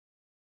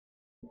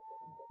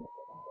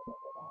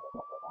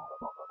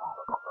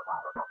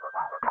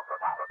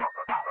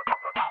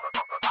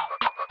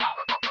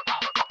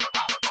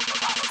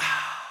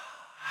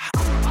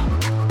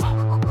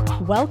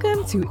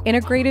Welcome to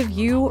Integrative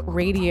You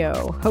Radio,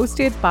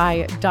 hosted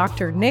by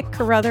Dr. Nick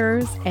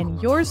Carruthers and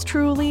yours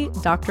truly,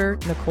 Dr.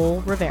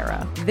 Nicole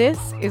Rivera. This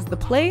is the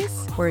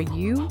place where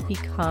you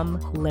become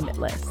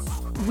limitless.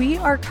 We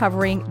are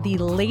covering the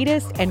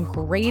latest and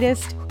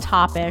greatest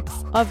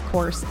topics, of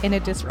course, in a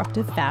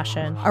disruptive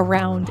fashion,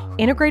 around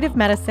integrative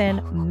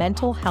medicine,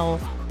 mental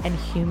health, and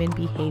human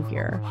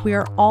behavior. We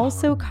are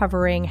also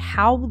covering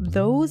how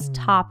those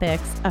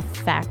topics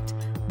affect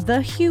the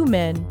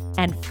human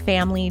and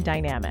family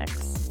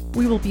dynamics.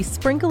 We will be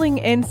sprinkling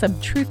in some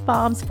truth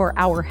bombs for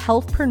our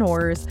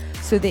healthpreneurs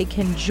so they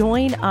can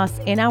join us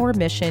in our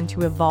mission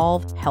to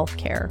evolve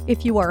healthcare.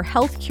 If you are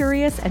health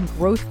curious and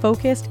growth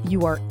focused,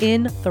 you are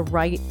in the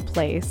right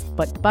place.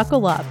 But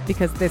buckle up,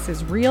 because this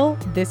is real,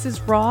 this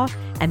is raw,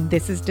 and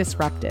this is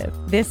disruptive.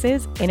 This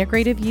is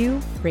Integrative You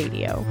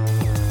Radio.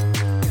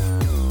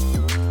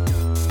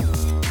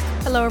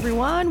 Hello,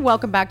 everyone.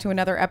 Welcome back to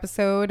another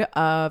episode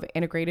of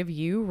Integrative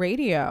You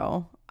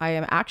Radio. I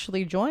am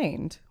actually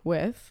joined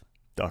with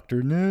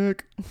Dr.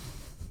 Nick.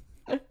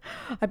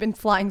 I've been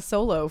flying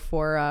solo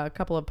for a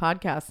couple of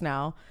podcasts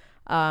now,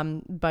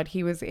 but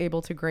he was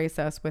able to grace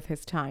us with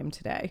his time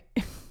today.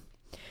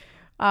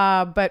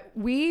 But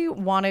we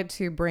wanted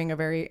to bring a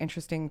very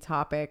interesting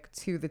topic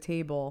to the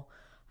table,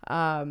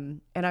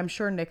 and I'm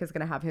sure Nick is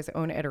going to have his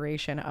own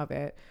iteration of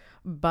it,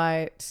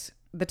 but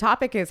the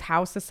topic is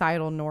how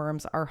societal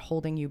norms are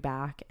holding you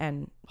back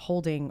and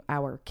holding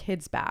our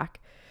kids back.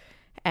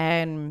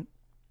 And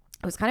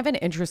it was kind of an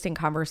interesting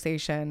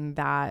conversation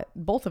that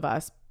both of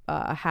us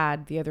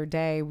had the other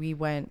day. We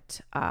went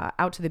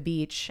out to the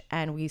beach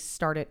and we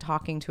started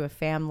talking to a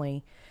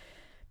family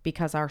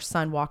because our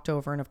son walked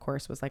over and, of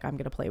course, was like, "I'm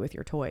going to play with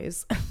your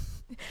toys."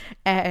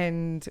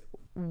 And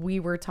we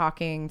were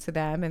talking to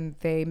them and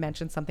they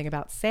mentioned something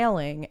about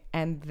sailing,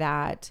 and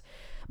that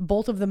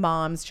both of the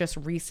moms just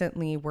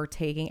recently were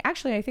taking,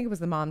 actually, I think it was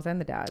the moms and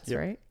the dads, Yep,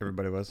 right?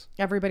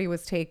 Everybody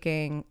was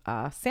taking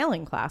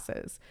sailing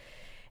classes.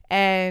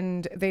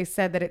 And they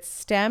said that it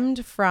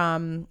stemmed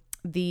from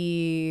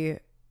the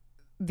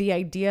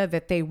idea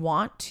that they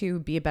want to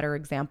be a better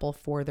example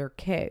for their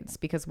kids,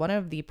 because one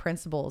of the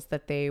principles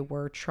that they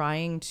were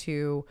trying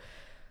to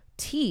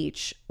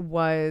teach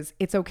was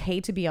it's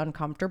okay to be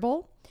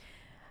uncomfortable,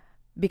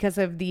 because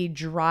of the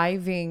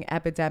driving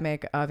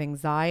epidemic of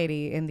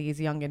anxiety in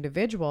these young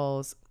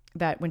individuals.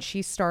 That when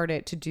she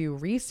started to do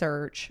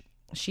research,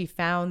 she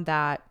found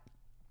that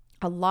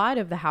a lot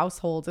of the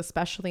households,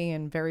 especially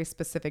in very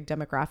specific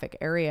demographic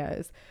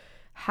areas,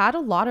 had a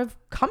lot of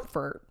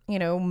comfort. You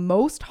know,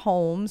 most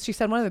homes, she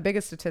said one of the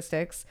biggest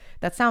statistics,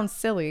 that sounds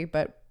silly,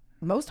 but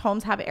most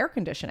homes have air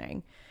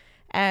conditioning.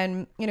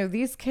 And, you know,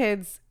 these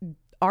kids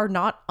are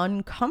not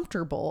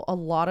uncomfortable a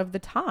lot of the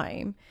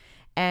time.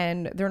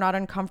 And they're not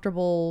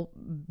uncomfortable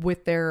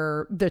with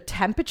the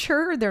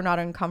temperature. They're not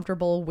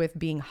uncomfortable with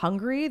being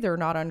hungry. They're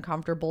not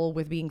uncomfortable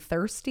with being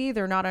thirsty.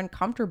 They're not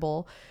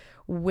uncomfortable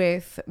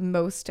with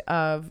most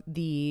of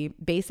the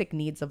basic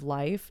needs of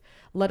life,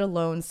 let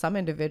alone some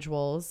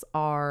individuals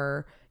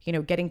are, you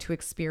know, getting to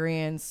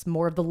experience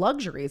more of the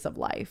luxuries of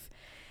life.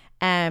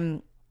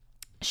 And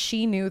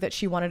she knew that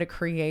she wanted to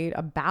create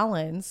a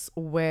balance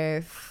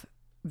with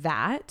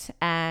that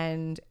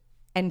and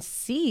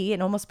see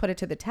and almost put it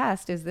to the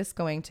test. Is this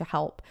going to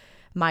help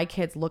my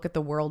kids look at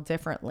the world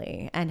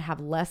differently and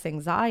have less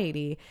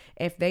anxiety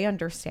if they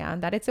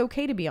understand that it's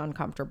okay to be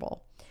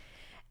uncomfortable?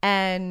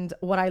 And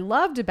what I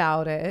loved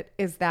about it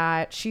is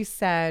that she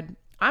said,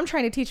 I'm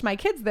trying to teach my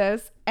kids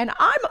this and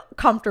I'm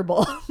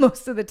comfortable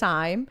most of the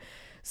time.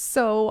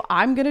 So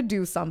I'm going to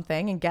do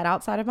something and get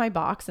outside of my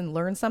box and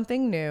learn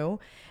something new.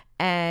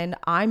 And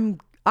I'm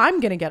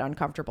going to get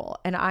uncomfortable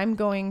and I'm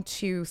going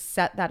to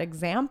set that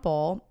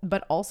example,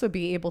 but also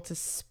be able to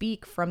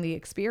speak from the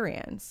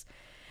experience.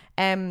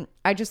 And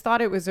I just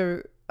thought it was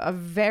a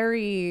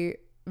very,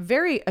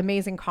 very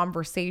amazing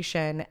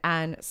conversation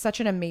and such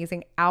an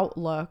amazing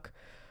outlook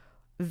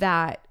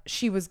that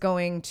she was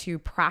going to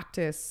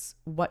practice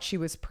what she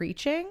was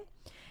preaching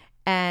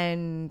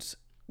and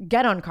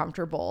get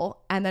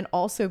uncomfortable, and then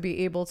also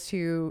be able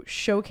to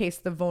showcase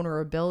the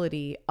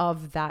vulnerability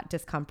of that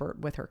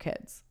discomfort with her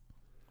kids.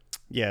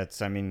 Yeah,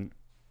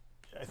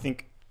 I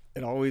think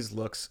it always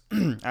looks,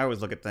 I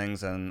always look at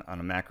things on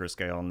a macro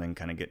scale and then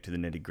kind of get to the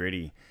nitty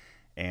gritty.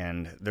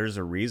 And there's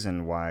a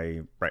reason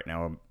why right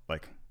now,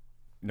 like,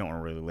 don't want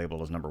to really label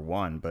it as number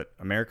one, but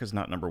America's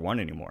not number one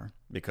anymore,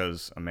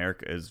 because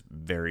America is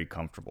very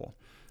comfortable.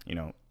 You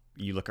know,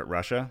 you look at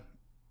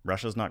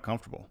Russia's not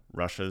comfortable.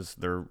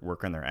 They're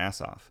working their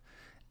ass off,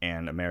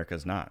 and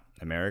America's not.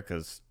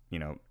 America's, you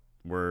know,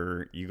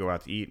 where you go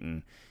out to eat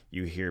and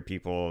you hear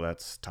people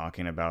that's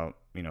talking about,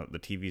 you know, the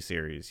TV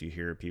series. You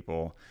hear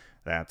people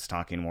that's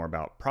talking more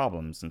about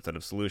problems instead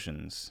of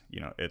solutions.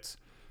 You know, it's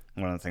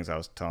one of the things I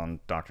was telling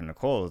Dr.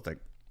 Nicole is, like,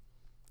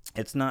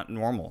 it's not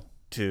normal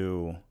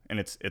and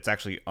it's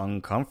actually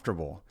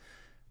uncomfortable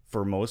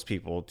for most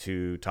people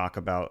to talk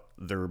about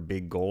their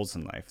big goals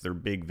in life, their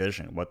big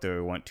vision, what they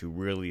want to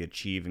really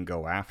achieve and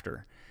go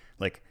after.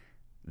 Like,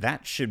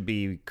 that should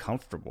be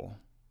comfortable.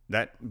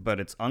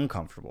 But it's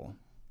uncomfortable.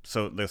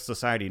 so the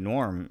society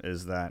norm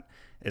is that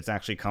it's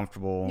actually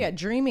comfortable. Yeah,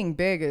 dreaming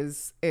big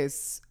is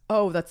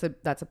oh, that's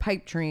a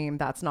pipe dream.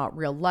 That's not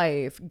real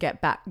life.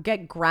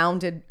 Get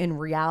grounded in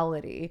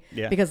reality,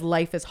 Yeah. because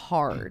life is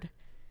hard.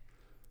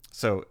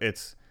 So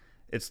it's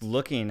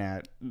looking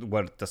at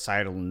what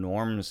societal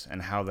norms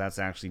and how that's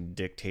actually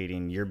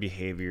dictating your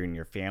behavior and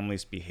your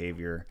family's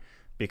behavior,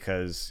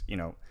 because, you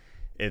know,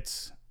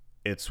 it's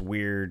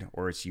weird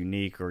or it's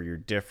unique or you're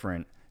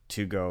different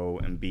to go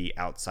and be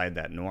outside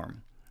that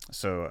norm.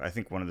 So I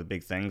think one of the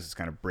big things is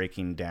kind of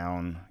breaking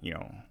down, you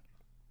know,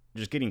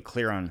 just getting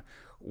clear on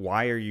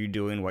why are you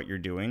doing what you're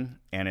doing,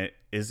 and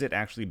is it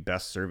actually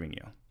best serving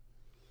you?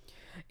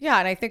 Yeah,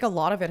 and I think a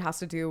lot of it has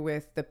to do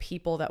with the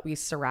people that we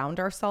surround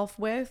ourselves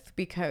with,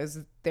 because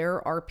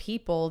there are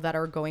people that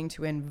are going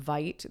to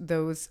invite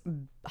those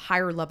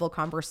higher level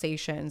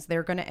conversations.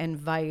 They're going to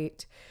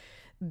invite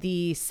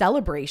the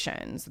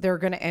celebrations. They're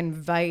going to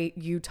invite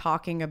you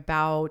talking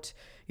about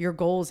your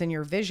goals and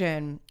your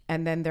vision.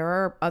 And then there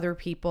are other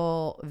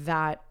people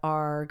that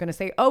are going to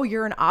say, oh,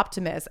 you're an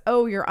optimist.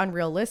 Oh, you're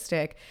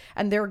unrealistic.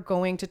 And they're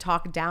going to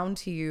talk down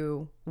to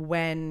you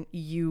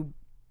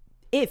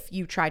if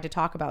you try to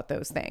talk about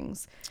those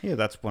things. Yeah,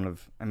 that's one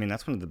of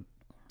the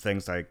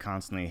things I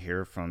constantly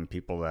hear from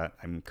people that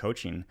I'm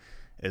coaching,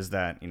 is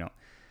that, you know,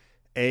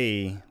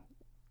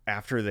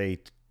 after they,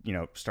 you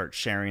know, start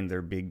sharing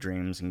their big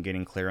dreams and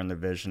getting clear on their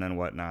vision and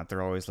whatnot,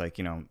 they're always like,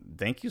 you know,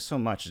 thank you so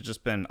much. It's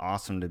just been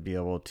awesome to be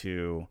able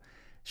to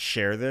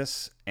share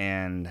this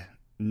and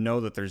know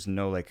that there's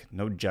no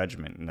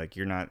judgment. Like,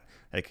 you're not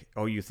like,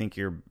 oh, you think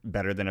you're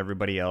better than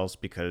everybody else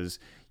because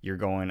you're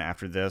going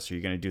after this, or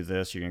you're going to do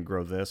this, you're going to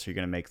grow this, or you're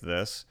going to make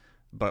this.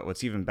 But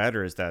what's even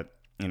better is that,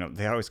 you know,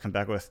 they always come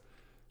back with,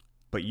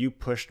 but you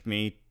pushed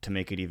me to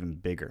make it even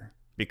bigger,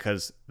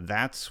 because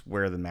that's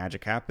where the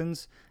magic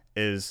happens,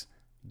 is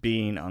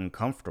being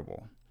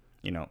uncomfortable.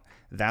 You know,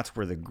 that's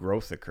where the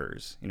growth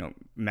occurs. You know,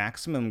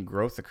 maximum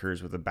growth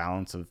occurs with a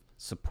balance of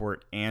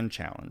support and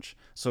challenge.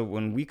 So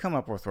when we come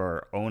up with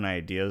our own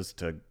ideas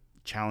to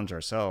challenge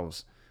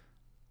ourselves,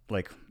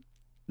 like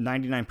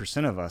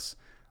 99% of us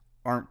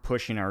aren't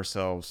pushing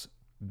ourselves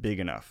big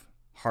enough,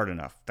 hard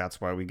enough. That's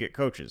why we get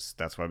coaches.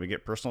 That's why we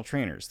get personal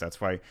trainers. That's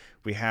why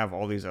we have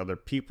all these other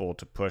people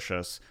to push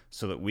us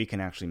so that we can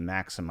actually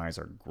maximize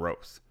our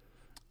growth.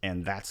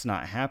 And that's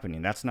not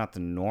happening. That's not the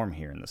norm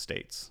here in the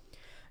States.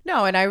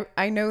 No, and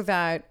I know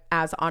that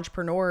as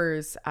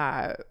entrepreneurs,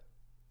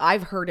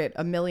 I've heard it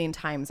a million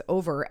times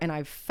over, and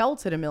I've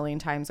felt it a million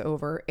times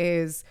over,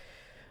 is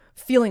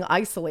feeling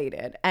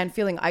isolated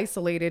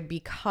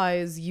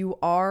because you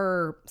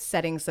are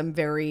setting some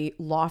very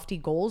lofty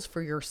goals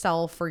for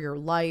yourself, for your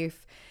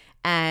life.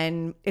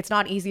 And it's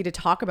not easy to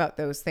talk about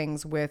those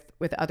things with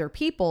other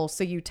people.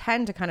 So you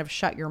tend to kind of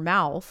shut your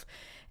mouth.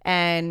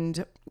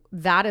 And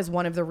that is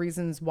one of the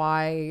reasons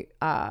why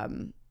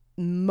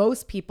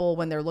most people,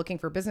 when they're looking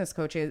for business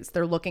coaches,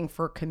 they're looking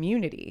for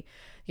community.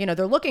 You know,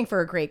 they're looking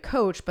for a great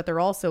coach, but they're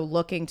also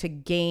looking to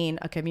gain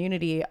a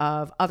community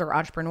of other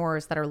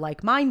entrepreneurs that are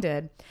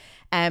like-minded.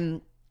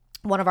 And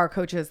one of our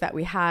coaches that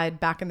we had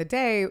back in the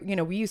day, you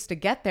know, we used to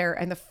get there,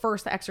 and the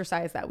first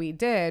exercise that we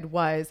did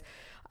was,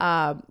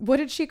 what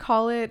did she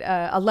call it?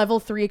 A level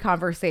 3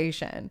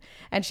 conversation.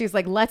 And she's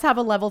like, let's have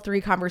a level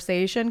 3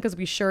 conversation, because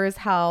we sure as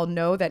hell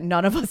know that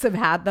none of us have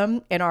had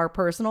them in our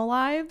personal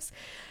lives.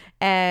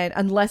 And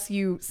unless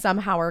you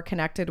somehow are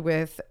connected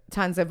with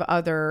tons of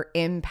other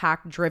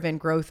impact-driven,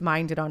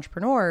 growth-minded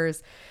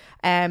entrepreneurs,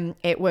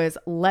 it was,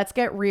 let's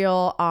get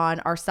real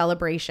on our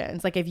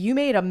celebrations. Like, if you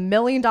made $1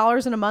 million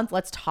in a month,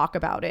 let's talk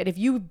about it. If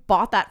you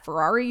bought that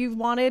Ferrari you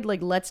wanted,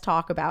 like, let's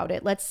talk about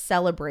it. Let's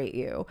celebrate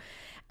you.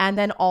 And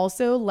then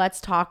also,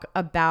 let's talk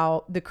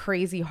about the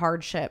crazy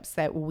hardships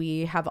that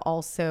we have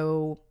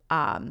also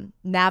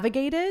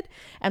navigated,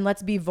 and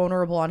let's be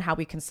vulnerable on how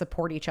we can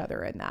support each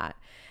other in that.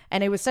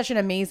 And it was such an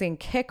amazing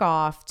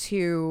kickoff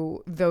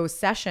to those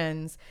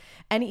sessions.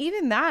 And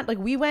even that, like,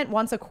 we went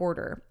once a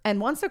quarter, and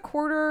once a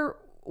quarter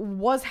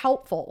was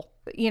helpful.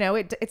 You know,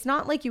 it's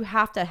not like you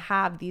have to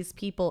have these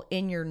people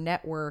in your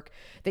network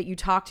that you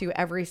talk to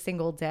every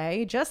single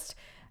day. Just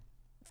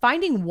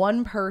finding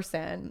one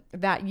person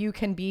that you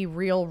can be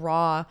real,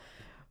 raw,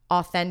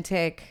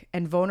 authentic,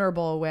 and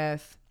vulnerable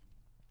with,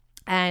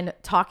 and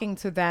talking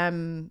to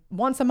them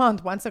once a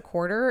month, once a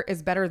quarter,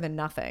 is better than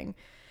nothing.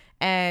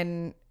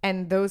 And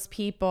those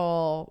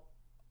people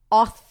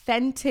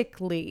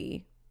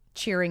authentically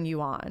cheering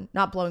you on,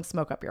 not blowing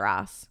smoke up your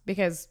ass,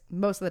 because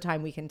most of the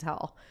time we can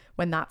tell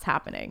when that's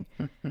happening.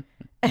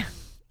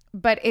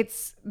 But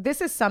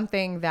this is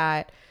something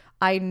that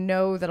I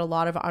know that a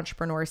lot of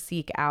entrepreneurs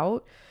seek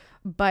out.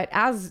 But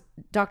as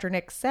Dr.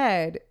 Nick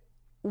said,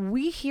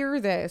 we hear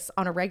this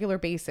on a regular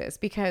basis,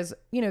 because,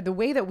 you know, the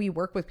way that we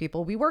work with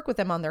people, we work with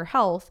them on their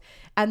health,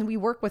 and we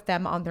work with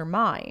them on their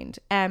mind.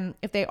 And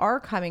if they are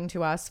coming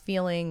to us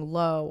feeling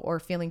low, or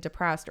feeling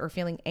depressed, or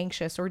feeling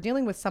anxious, or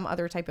dealing with some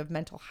other type of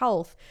mental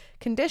health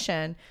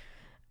condition,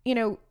 you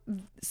know,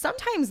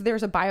 sometimes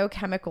there's a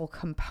biochemical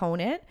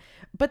component,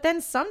 but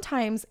then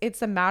sometimes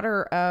it's a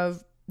matter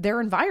of their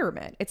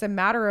environment. It's a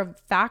matter of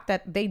fact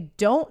that they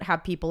don't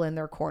have people in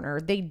their corner.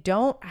 They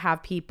don't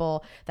have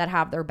people that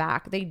have their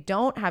back. They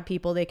don't have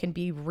people they can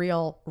be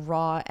real,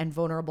 raw, and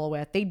vulnerable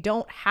with. They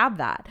don't have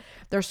that.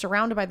 They're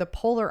surrounded by the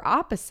polar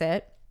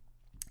opposite,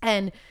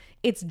 and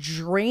it's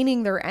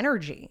draining their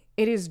energy.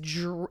 It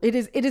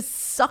is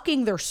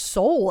sucking their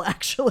soul,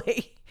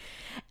 actually.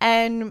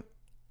 And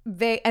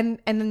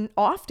then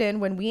often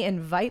when we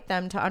invite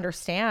them to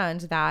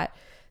understand that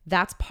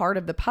that's part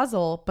of the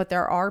puzzle, but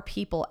there are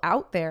people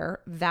out there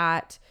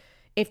that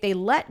if they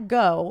let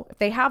go, if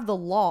they have the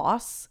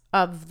loss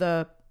of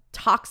the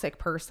toxic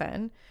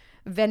person,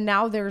 then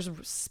now there's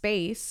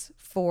space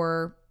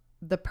for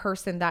the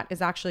person that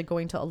is actually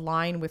going to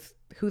align with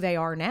who they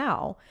are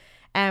now.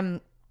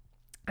 And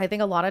I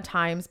think a lot of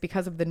times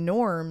because of the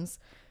norms,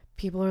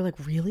 people are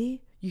like,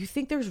 really? You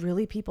think there's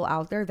really people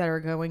out there that are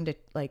going to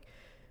like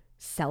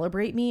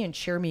celebrate me and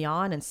cheer me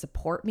on and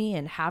support me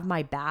and have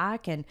my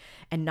back and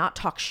not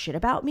talk shit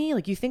about me?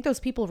 Like, you think those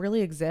people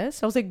really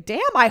exist? I was like,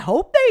 damn, I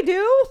hope they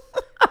do.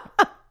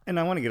 And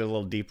I want to get a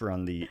little deeper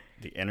on the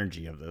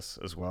energy of this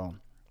as well.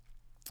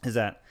 Is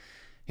that,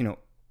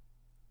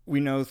 we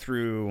know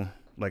through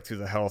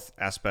the health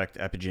aspect,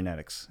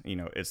 epigenetics,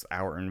 it's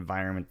our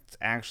environment that's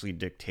actually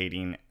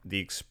dictating the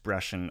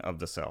expression of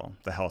the cell,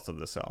 the health of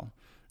the cell.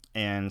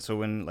 And so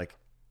when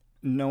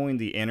knowing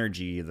the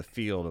energy, the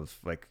field of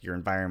your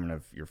environment,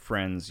 of your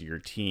friends, your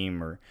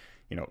team, or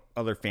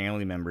other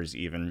family members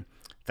even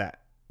that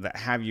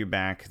have you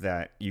back,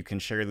 that you can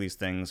share these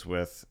things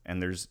with,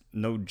 and there's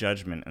no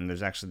judgment, and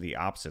there's actually the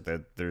opposite,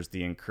 that there's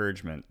the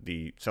encouragement,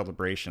 the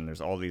celebration,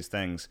 there's all these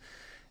things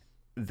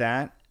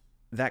that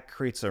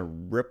creates a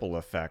ripple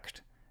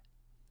effect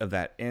of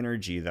that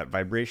energy, that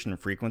vibration and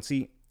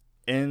frequency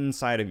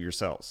inside of your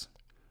cells.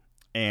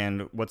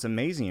 And what's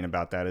amazing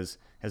about that is,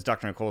 as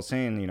Dr. Nicole was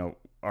saying,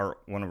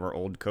 one of our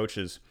old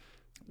coaches,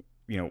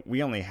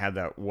 we only had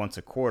that once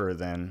a quarter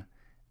then,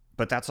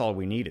 but that's all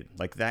we needed.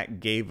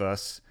 That gave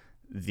us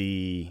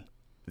the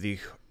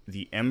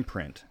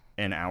imprint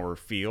in our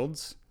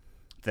fields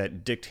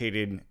that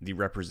dictated the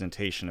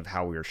representation of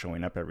how we were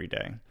showing up every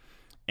day.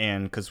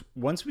 And because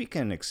once we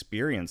can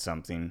experience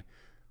something,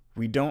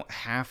 we're not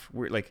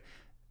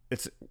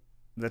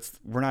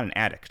an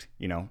addict.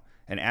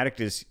 An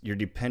addict is, you're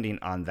depending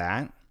on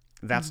that.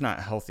 That's not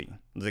healthy.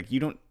 You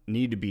don't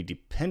need to be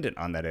dependent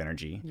on that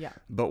energy. Yeah.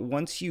 But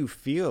once you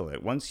feel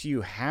it, once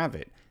you have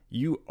it,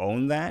 you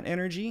own that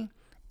energy,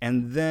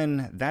 and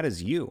then that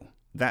is you.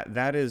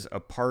 That is a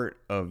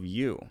part of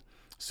you.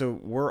 So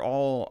we're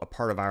all a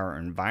part of our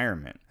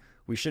environment.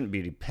 We shouldn't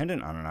be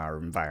dependent on our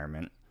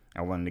environment.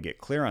 I wanted to get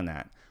clear on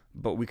that.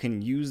 But we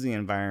can use the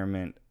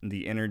environment,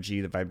 the energy,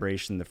 the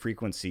vibration, the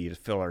frequency to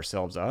fill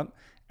ourselves up.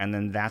 And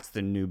then that's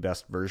the new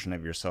best version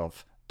of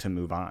yourself to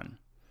move on.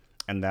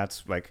 And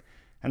that's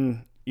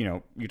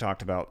you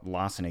talked about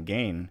loss and a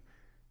gain.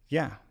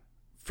 Yeah.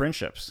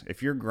 Friendships.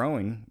 If you're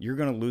growing, you're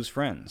going to lose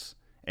friends.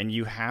 And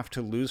you have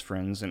to lose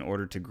friends in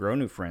order to grow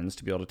new friends,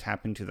 to be able to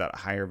tap into that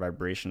higher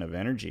vibration of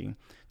energy,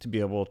 to be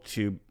able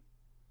to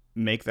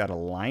make that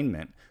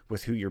alignment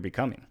with who you're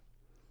becoming.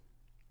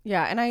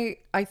 Yeah. And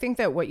I think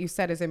that what you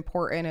said is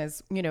important.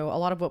 Is, a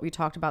lot of what we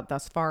talked about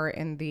thus far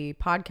in the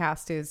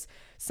podcast is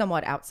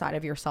somewhat outside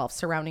of yourself,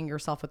 surrounding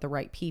yourself with the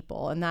right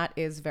people. And that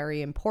is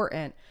very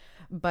important.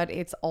 But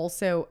it's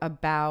also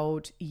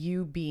about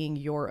you being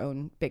your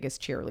own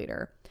biggest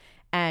cheerleader,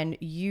 and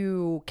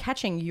you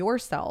catching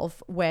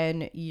yourself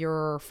when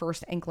your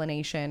first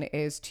inclination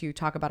is to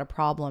talk about a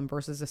problem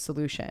versus a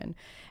solution,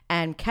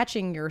 and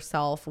catching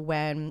yourself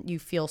when you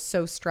feel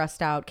so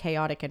stressed out,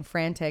 chaotic, and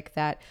frantic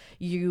that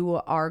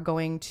you are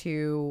going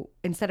to,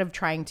 instead of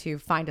trying to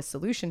find a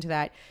solution to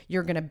that,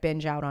 you're going to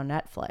binge out on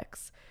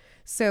Netflix.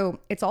 So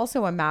it's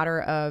also a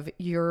matter of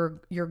you're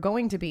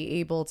going to be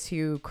able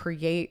to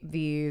create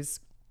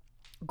these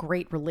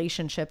great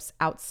relationships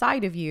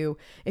outside of you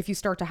if you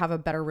start to have a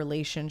better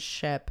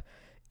relationship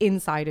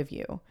inside of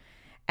you.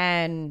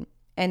 And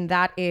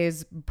that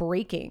is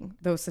breaking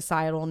those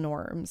societal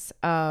norms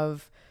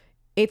of,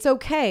 it's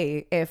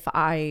okay if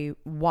I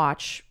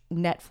watch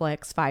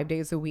Netflix 5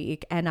 days a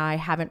week and I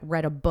haven't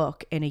read a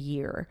book in a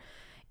year.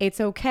 It's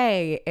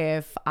okay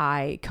if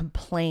I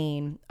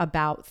complain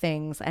about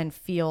things and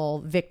feel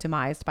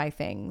victimized by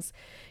things.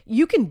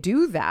 You can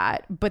do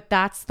that, but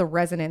that's the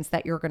resonance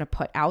that you're going to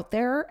put out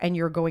there, and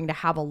you're going to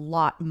have a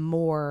lot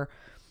more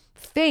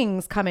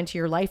things come into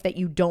your life that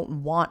you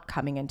don't want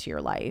coming into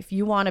your life.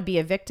 You want to be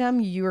a victim,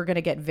 you're going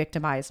to get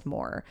victimized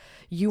more.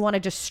 You want to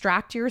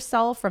distract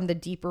yourself from the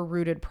deeper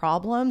rooted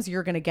problems,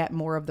 you're going to get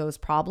more of those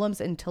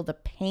problems until the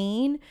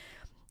pain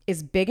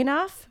is big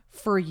enough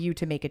for you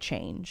to make a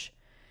change.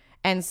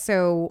 And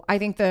so I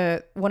think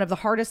one of the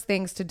hardest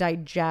things to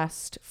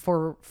digest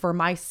for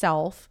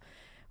myself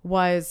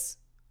was,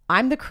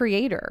 I'm the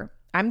creator.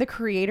 I'm the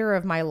creator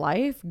of my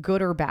life,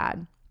 good or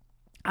bad.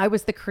 I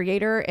was the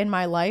creator in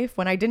my life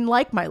when I didn't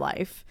like my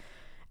life.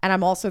 And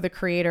I'm also the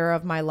creator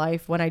of my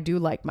life when I do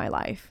like my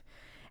life.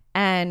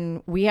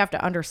 And we have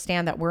to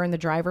understand that we're in the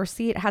driver's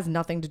seat. It has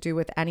nothing to do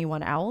with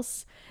anyone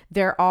else.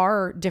 There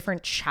are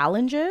different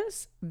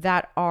challenges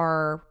that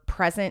are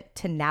present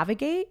to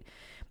navigate,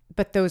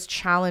 but those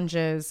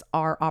challenges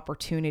are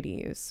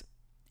opportunities.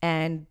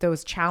 And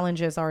those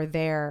challenges are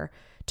there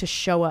to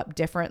show up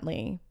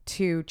differently,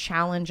 to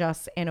challenge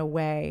us in a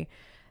way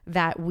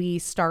that we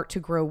start to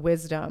grow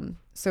wisdom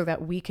so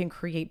that we can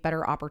create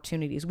better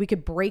opportunities. We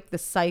could break the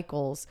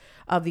cycles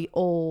of the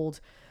old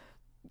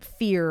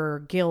fear,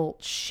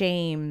 guilt,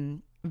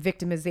 shame,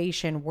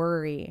 victimization,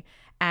 worry,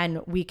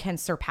 and we can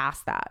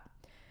surpass that.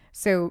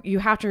 So you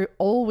have to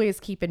always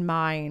keep in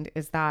mind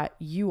is that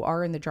you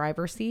are in the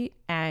driver's seat,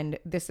 and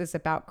this is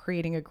about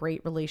creating a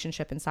great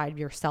relationship inside of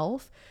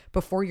yourself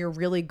before you're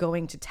really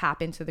going to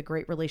tap into the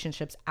great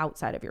relationships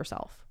outside of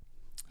yourself.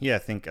 Yeah, I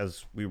think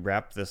as we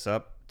wrap this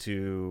up,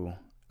 to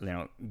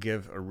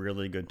give a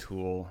really good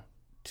tool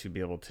to be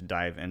able to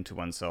dive into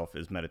oneself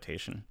is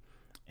meditation.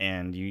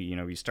 And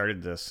you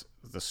started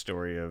the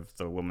story of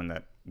the woman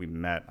that we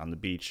met on the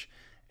beach,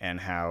 and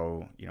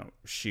how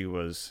she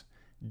was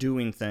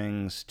doing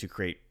things to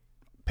create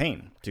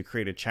pain, to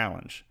create a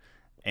challenge,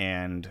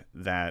 and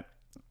that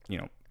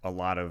a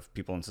lot of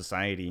people in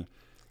society,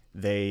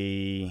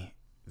 they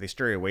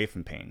stray away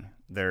from pain.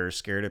 They're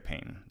scared of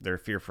pain. They're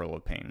fearful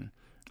of pain.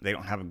 They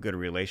don't have a good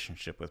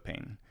relationship with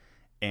pain.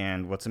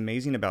 And what's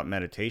amazing about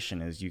meditation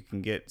is you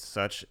can get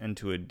such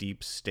into a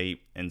deep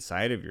state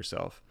inside of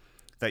yourself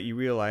that you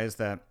realize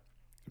that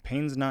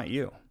pain's not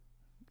you.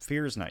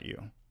 Fear's not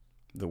you.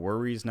 The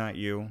worry's not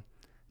you.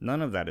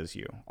 None of that is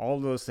you. All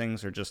of those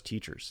things are just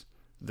teachers.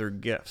 They're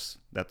gifts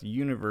that the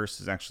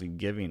universe is actually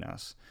giving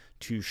us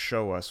to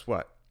show us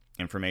what?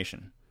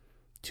 Information.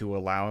 To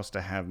allow us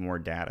to have more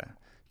data.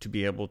 To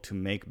be able to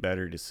make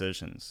better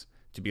decisions.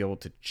 To be able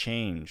to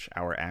change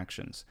our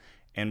actions.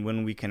 And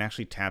when we can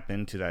actually tap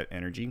into that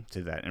energy,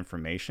 to that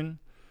information,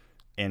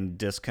 and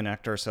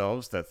disconnect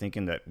ourselves, that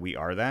thinking that we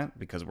are that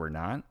because we're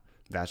not,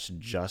 that's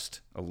just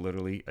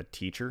literally a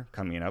teacher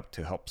coming up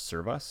to help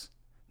serve us,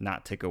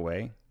 not take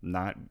away,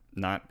 not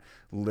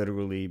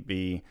literally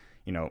be,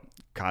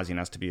 causing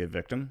us to be a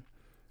victim.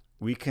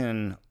 We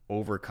can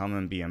overcome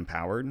and be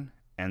empowered,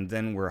 and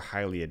then we're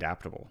highly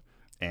adaptable.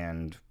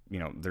 And,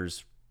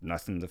 there's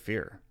nothing to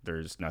fear.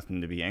 There's nothing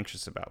to be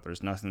anxious about.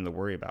 There's nothing to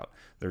worry about.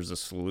 There's a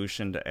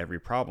solution to every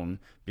problem,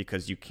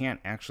 because you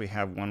can't actually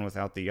have one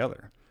without the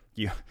other.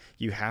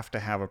 You have to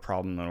have a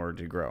problem in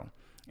order to grow,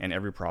 and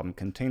every problem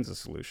contains a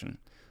solution.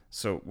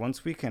 So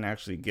once we can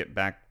actually get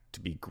back to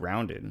be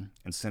grounded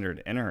and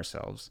centered in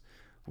ourselves,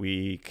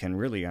 we can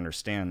really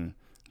understand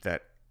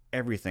that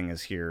everything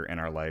is here in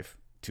our life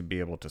to be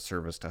able to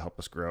serve us, to help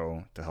us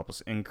grow, to help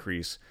us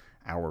increase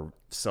our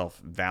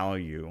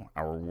self-value,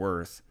 our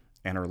worth,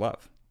 and our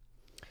love.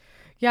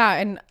 Yeah.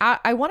 And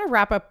I want to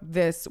wrap up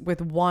this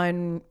with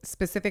one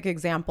specific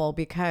example,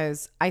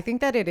 because I think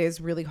that it is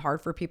really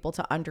hard for people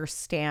to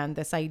understand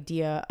this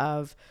idea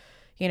of,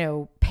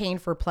 pain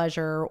for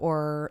pleasure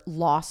or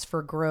loss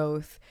for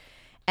growth.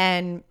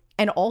 And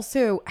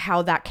also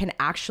how that can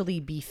actually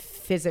be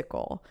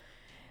physical.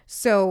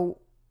 So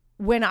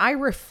when I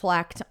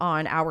reflect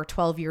on our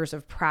 12 years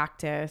of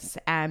practice,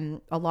 and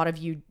a lot of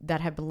you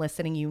that have been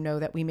listening,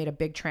 that we made a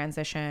big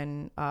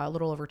transition a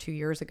little over 2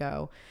 years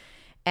ago.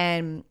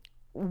 And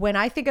when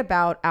I think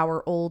about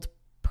our old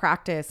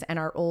practice and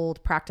our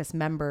old practice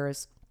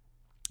members,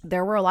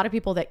 there were a lot of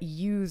people that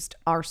used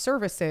our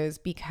services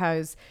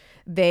because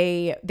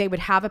they would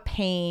have a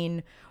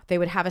pain, they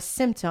would have a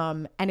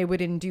symptom, and it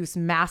would induce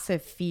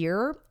massive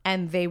fear,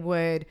 and they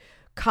would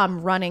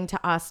come running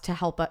to us to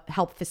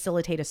help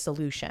facilitate a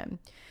solution.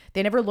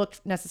 They never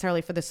looked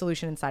necessarily for the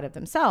solution inside of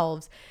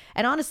themselves.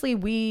 And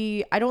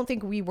honestly, I don't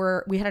think we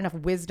had enough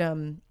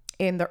wisdom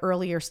in the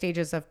earlier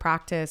stages of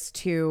practice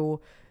to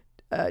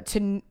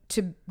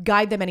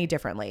guide them any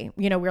differently.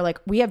 We're like,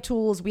 we have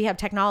tools, we have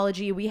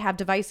technology, we have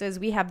devices,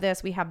 we have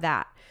this, we have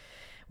that.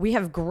 We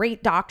have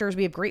great doctors,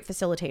 we have great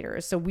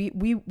facilitators. So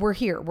we're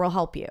here, we'll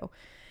help you.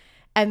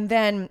 And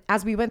then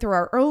as we went through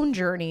our own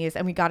journeys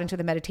and we got into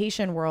the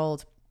meditation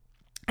world,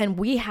 and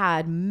we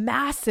had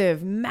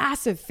massive,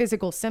 massive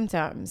physical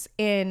symptoms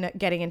in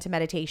getting into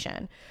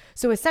meditation.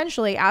 So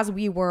essentially, as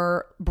we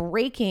were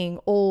breaking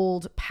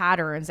old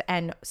patterns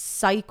and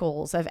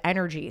cycles of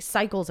energy,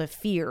 cycles of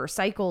fear,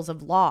 cycles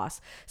of loss,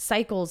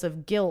 cycles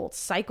of guilt,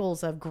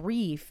 cycles of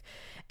grief,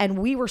 and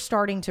we were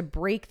starting to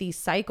break these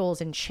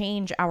cycles and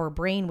change our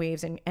brain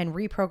waves and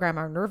reprogram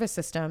our nervous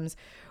systems,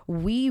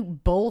 we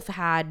both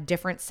had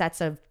different sets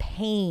of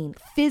pain,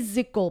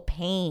 physical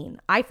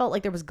pain. I felt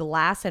like there was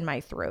glass in my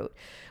throat.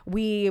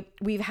 We've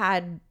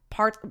had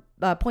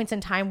points in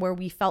time where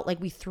we felt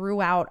like we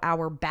threw out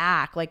our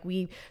back, like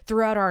we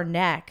threw out our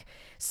neck.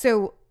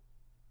 So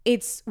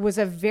it was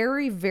a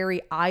very,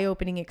 very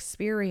eye-opening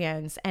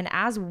experience. And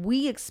as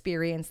we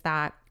experienced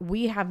that,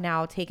 we have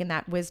now taken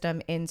that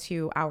wisdom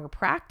into our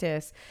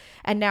practice.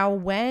 And now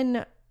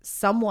when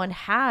someone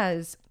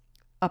has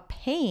a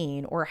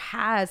pain or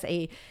has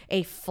a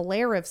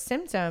flare of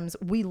symptoms,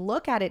 we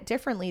look at it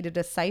differently to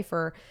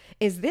decipher,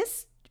 is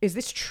this is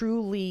this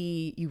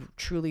truly, you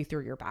truly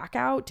threw your back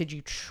out? Did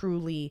you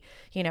truly,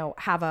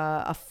 have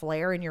a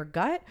flare in your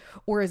gut?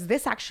 Or is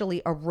this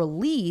actually a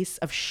release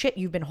of shit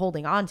you've been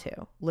holding on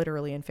to,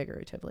 literally and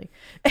figuratively?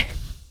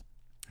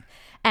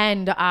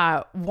 And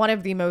one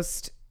of the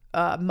most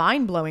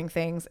mind-blowing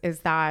things is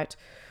that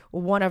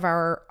one of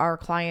our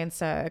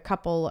clients a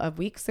couple of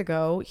weeks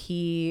ago,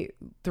 he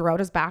threw out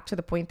his back to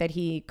the point that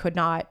he could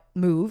not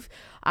move.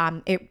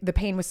 The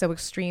pain was so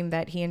extreme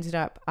that he ended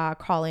up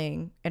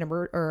calling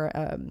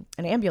an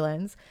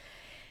ambulance.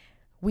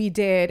 We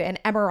did an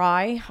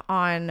MRI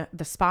on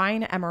the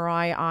spine,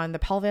 MRI on the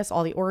pelvis,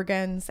 all the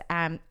organs,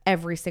 and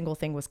every single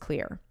thing was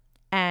clear.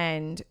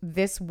 And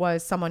this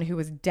was someone who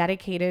was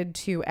dedicated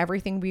to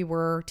everything we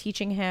were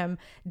teaching him,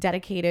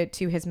 dedicated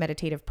to his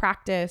meditative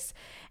practice.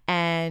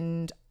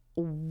 And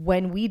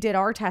when we did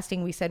our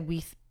testing, we said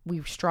we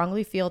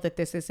strongly feel that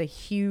this is a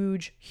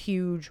huge,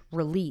 huge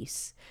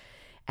release.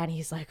 And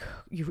he's like,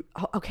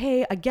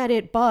 okay, I get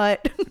it,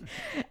 but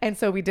and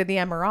so we did the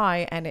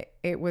MRI and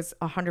it was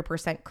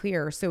 100%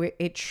 clear. So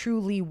it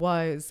truly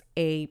was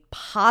a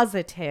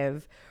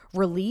positive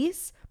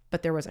release,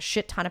 but there was a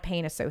shit ton of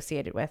pain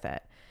associated with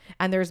it.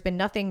 And there's been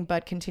nothing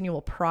but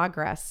continual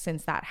progress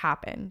since that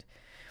happened.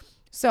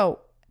 So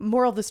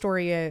moral of the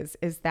story is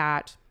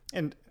that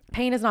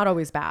pain is not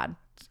always bad.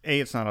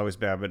 It's not always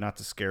bad, but not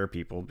to scare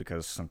people,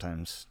 because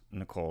sometimes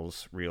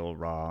Nicole's real,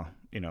 raw,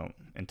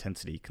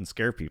 intensity can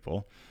scare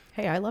people.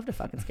 Hey, I love to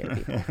fucking scare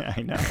people.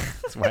 I know.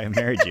 That's why I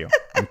married you.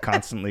 I'm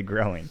constantly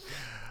growing.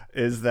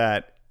 Is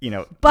that,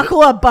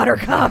 buckle up,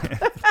 buttercup.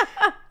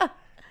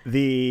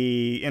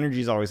 The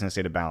energy is always in a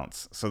state of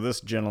balance. So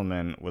this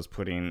gentleman was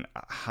putting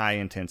a high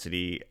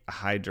intensity,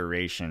 high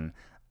duration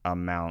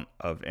amount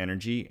of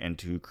energy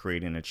into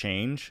creating a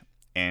change,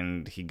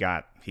 and he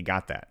got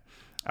that.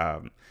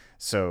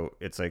 So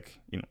it's like,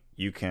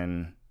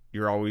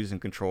 you're always in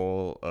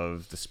control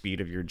of the speed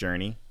of your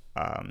journey.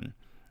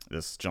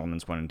 This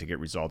gentleman's wanting to get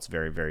results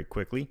very, very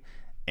quickly,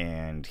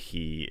 and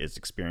he is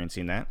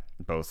experiencing that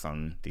both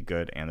on the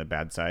good and the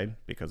bad side,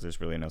 because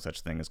there's really no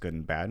such thing as good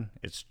and bad.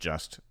 It's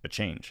just a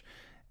change.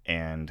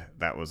 And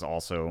that was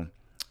also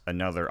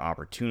another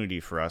opportunity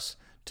for us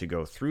to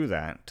go through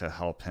that, to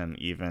help him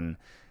even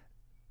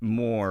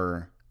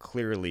more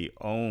clearly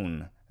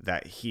own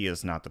that he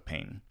is not the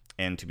pain,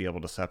 and to be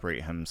able to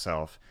separate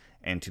himself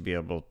and to be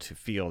able to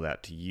feel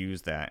that, to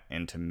use that,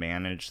 and to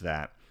manage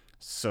that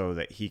so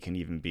that he can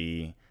even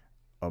be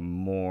a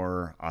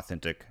more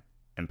authentic,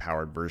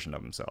 empowered version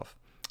of himself.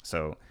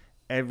 So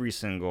every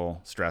single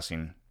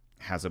stressing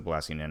has a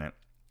blessing in it,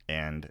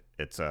 and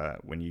it's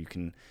when you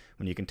can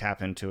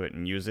tap into it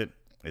and use it,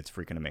 it's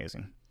freaking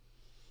amazing.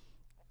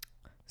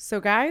 So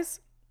guys,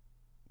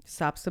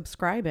 stop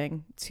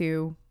subscribing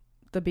to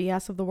the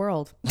BS of the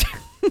world.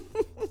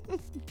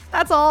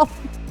 That's all.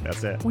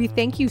 That's it. We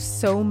thank you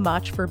so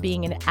much for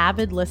being an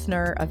avid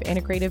listener of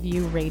Integrative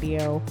You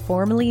Radio,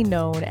 formerly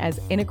known as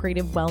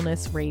Integrative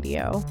Wellness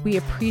Radio. We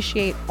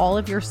appreciate all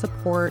of your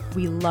support.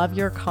 We love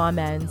your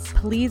comments.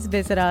 Please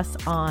visit us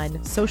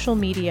on social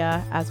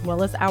media as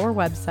well as our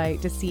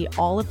website to see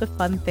all of the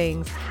fun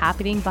things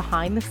happening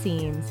behind the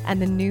scenes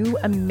and the new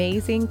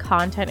amazing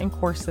content and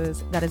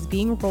courses that is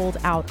being rolled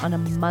out on a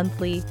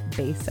monthly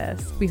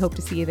basis. We hope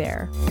to see you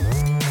there.